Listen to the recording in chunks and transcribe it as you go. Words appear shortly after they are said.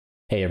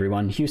Hey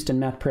everyone, Houston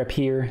Math Prep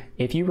here.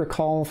 If you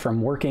recall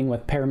from working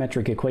with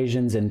parametric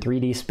equations in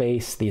 3D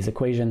space, these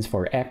equations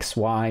for x,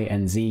 y,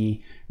 and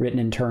z, written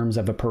in terms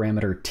of a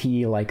parameter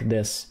t like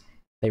this,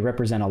 they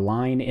represent a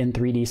line in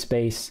 3D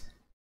space.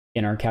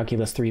 In our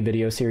Calculus 3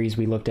 video series,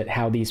 we looked at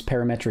how these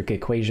parametric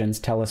equations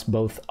tell us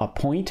both a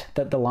point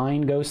that the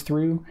line goes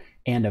through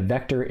and a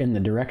vector in the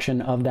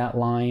direction of that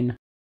line.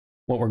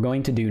 What we're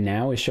going to do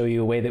now is show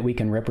you a way that we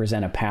can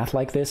represent a path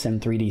like this in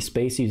 3D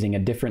space using a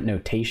different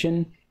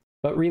notation,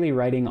 but really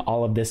writing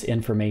all of this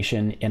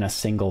information in a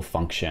single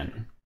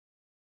function.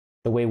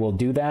 The way we'll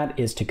do that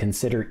is to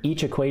consider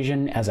each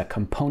equation as a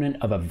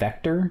component of a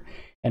vector,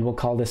 and we'll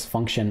call this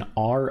function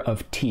r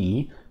of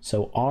t.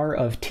 So r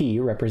of t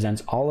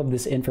represents all of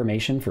this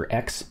information for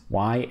x,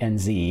 y, and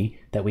z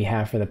that we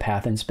have for the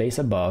path in space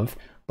above,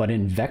 but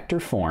in vector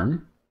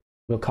form.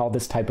 We'll call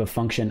this type of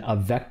function a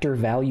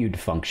vector-valued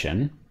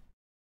function.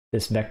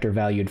 This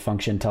vector-valued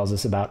function tells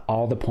us about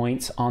all the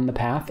points on the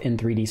path in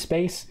 3D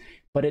space,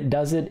 but it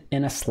does it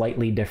in a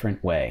slightly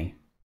different way.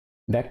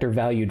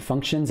 Vector-valued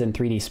functions in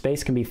 3D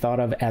space can be thought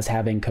of as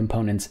having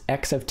components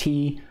x of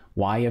t,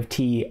 y of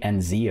t,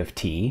 and z of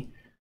t.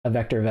 A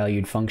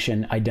vector-valued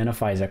function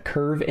identifies a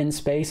curve in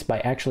space by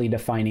actually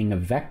defining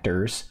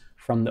vectors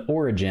from the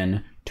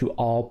origin to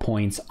all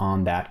points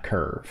on that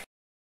curve.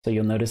 So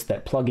you'll notice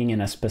that plugging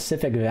in a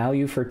specific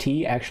value for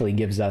t actually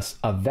gives us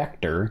a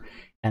vector,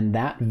 and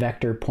that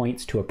vector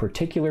points to a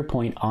particular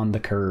point on the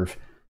curve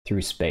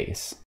through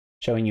space.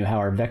 Showing you how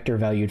our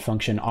vector-valued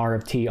function r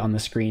of t on the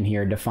screen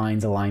here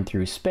defines a line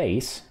through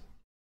space,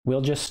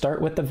 we'll just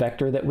start with the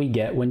vector that we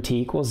get when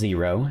t equals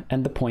 0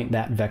 and the point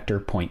that vector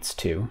points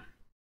to.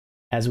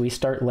 As we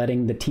start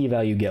letting the t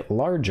value get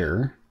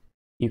larger,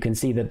 you can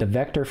see that the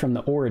vector from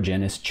the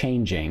origin is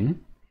changing,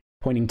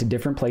 pointing to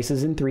different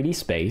places in 3D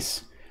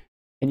space,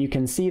 and you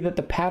can see that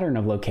the pattern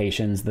of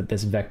locations that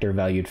this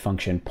vector-valued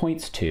function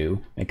points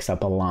to makes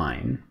up a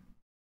line.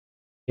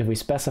 If we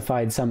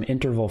specified some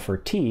interval for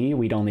t,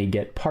 we'd only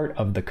get part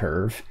of the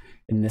curve,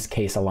 in this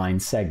case a line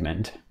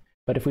segment.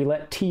 But if we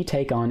let t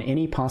take on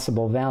any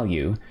possible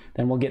value,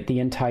 then we'll get the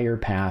entire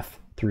path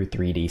through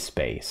 3D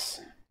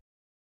space.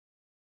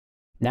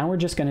 Now we're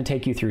just going to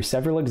take you through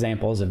several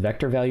examples of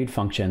vector-valued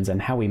functions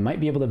and how we might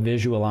be able to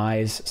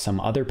visualize some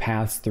other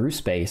paths through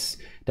space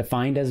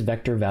defined as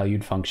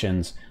vector-valued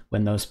functions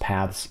when those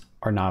paths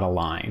are not a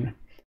line.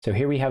 So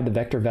here we have the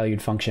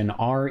vector-valued function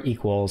r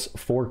equals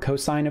 4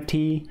 cosine of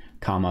t,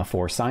 comma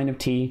 4 sine of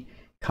t,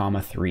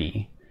 comma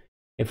 3.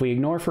 If we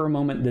ignore for a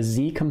moment the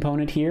z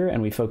component here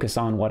and we focus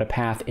on what a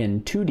path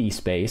in 2D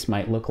space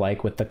might look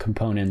like with the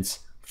components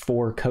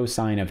 4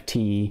 cosine of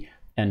t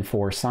and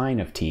 4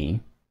 sine of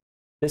t,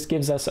 this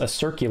gives us a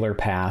circular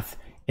path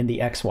in the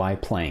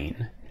xy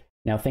plane.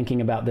 Now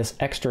thinking about this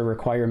extra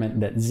requirement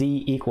that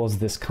z equals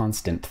this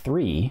constant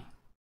 3,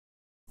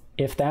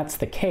 if that's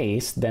the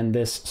case, then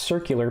this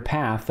circular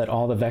path that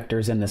all the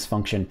vectors in this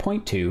function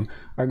point to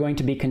are going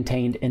to be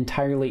contained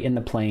entirely in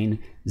the plane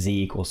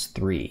z equals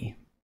 3.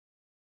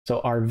 So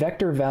our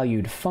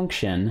vector-valued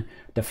function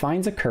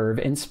defines a curve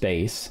in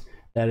space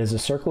that is a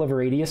circle of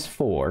radius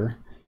 4,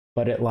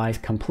 but it lies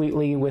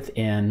completely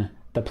within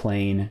the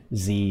plane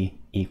z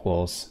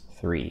equals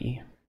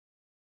 3.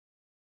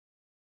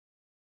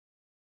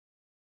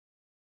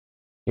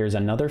 Here's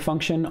another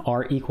function,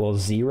 r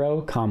equals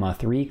 0, comma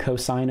 3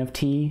 cosine of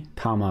t,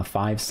 comma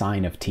 5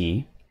 sine of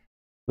t.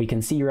 We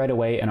can see right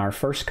away in our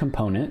first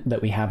component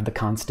that we have the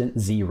constant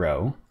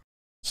 0.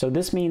 So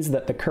this means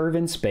that the curve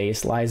in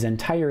space lies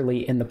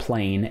entirely in the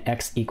plane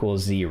x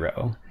equals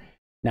 0.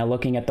 Now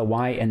looking at the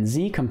y and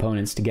z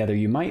components together,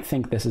 you might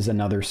think this is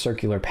another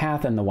circular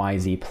path in the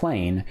yz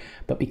plane,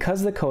 but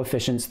because the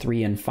coefficients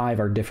 3 and 5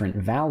 are different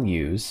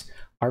values,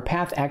 our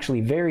path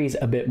actually varies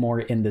a bit more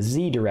in the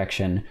z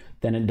direction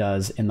than it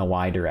does in the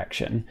y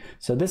direction.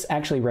 So this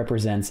actually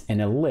represents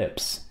an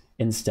ellipse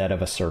instead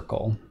of a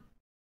circle.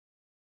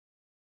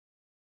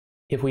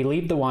 If we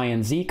leave the y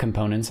and z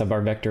components of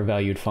our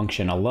vector-valued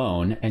function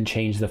alone and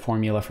change the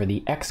formula for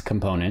the x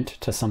component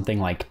to something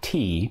like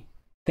t,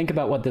 think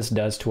about what this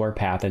does to our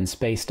path in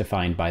space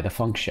defined by the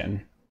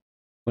function.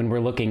 When we're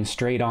looking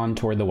straight on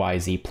toward the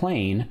yz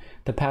plane,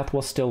 the path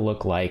will still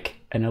look like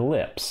an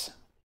ellipse.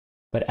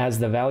 But as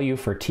the value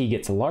for t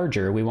gets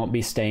larger, we won't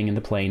be staying in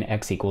the plane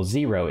x equals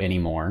 0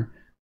 anymore.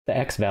 The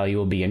x value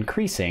will be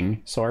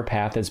increasing, so our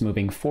path is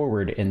moving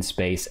forward in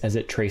space as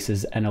it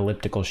traces an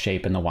elliptical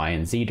shape in the y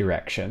and z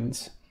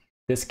directions.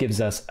 This gives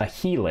us a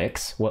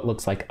helix, what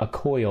looks like a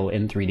coil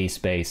in 3D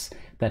space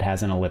that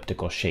has an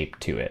elliptical shape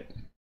to it.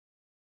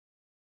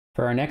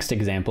 For our next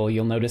example,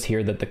 you'll notice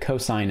here that the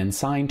cosine and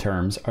sine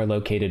terms are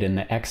located in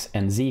the x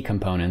and z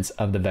components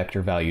of the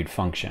vector-valued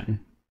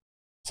function.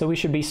 So we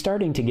should be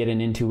starting to get an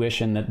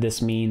intuition that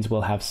this means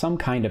we'll have some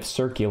kind of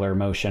circular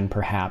motion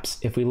perhaps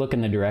if we look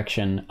in the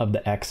direction of the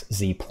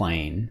xz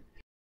plane.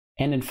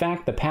 And in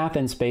fact, the path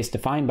in space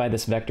defined by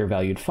this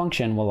vector-valued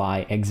function will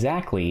lie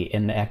exactly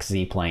in the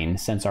xz plane,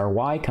 since our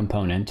y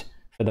component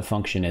for the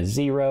function is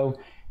 0,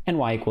 and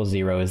y equals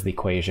 0 is the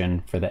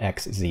equation for the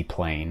xz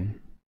plane.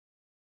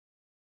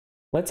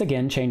 Let's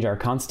again change our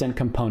constant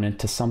component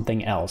to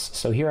something else.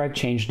 So here I've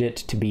changed it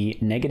to be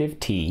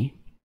 -t.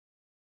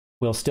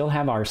 We'll still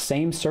have our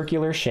same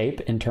circular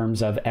shape in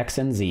terms of x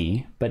and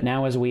z, but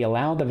now as we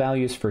allow the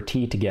values for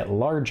t to get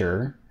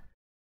larger,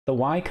 the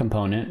y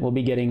component will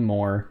be getting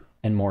more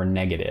and more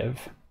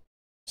negative.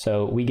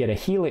 So we get a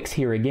helix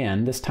here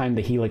again. This time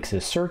the helix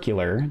is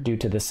circular due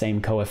to the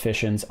same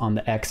coefficients on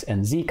the x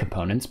and z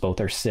components,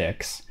 both are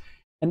 6.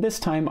 And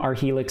this time our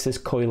helix is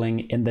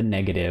coiling in the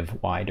negative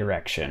y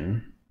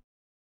direction.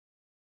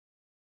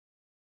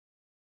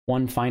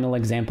 One final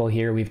example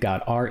here, we've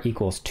got r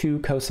equals 2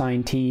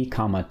 cosine t,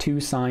 comma 2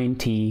 sine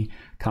t,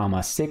 comma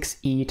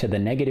 6e to the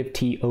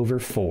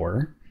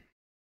 -t/4.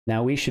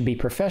 Now we should be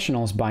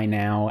professionals by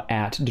now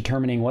at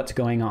determining what's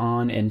going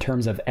on in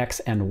terms of x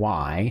and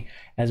y.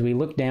 As we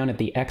look down at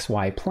the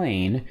xy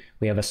plane,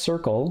 we have a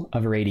circle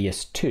of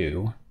radius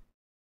 2.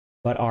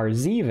 But our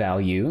z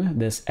value,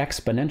 this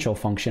exponential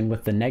function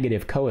with the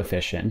negative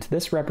coefficient,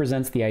 this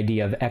represents the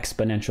idea of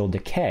exponential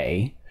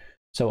decay.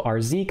 So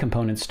our z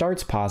component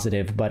starts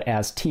positive, but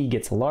as t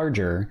gets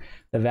larger,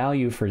 the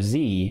value for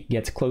z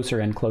gets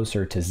closer and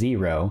closer to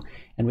 0,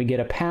 and we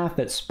get a path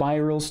that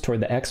spirals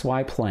toward the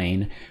xy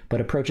plane, but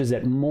approaches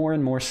it more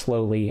and more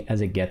slowly as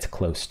it gets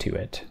close to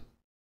it.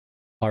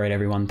 All right,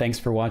 everyone, thanks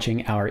for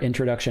watching our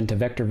introduction to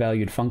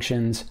vector-valued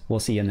functions. We'll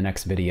see you in the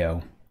next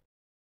video.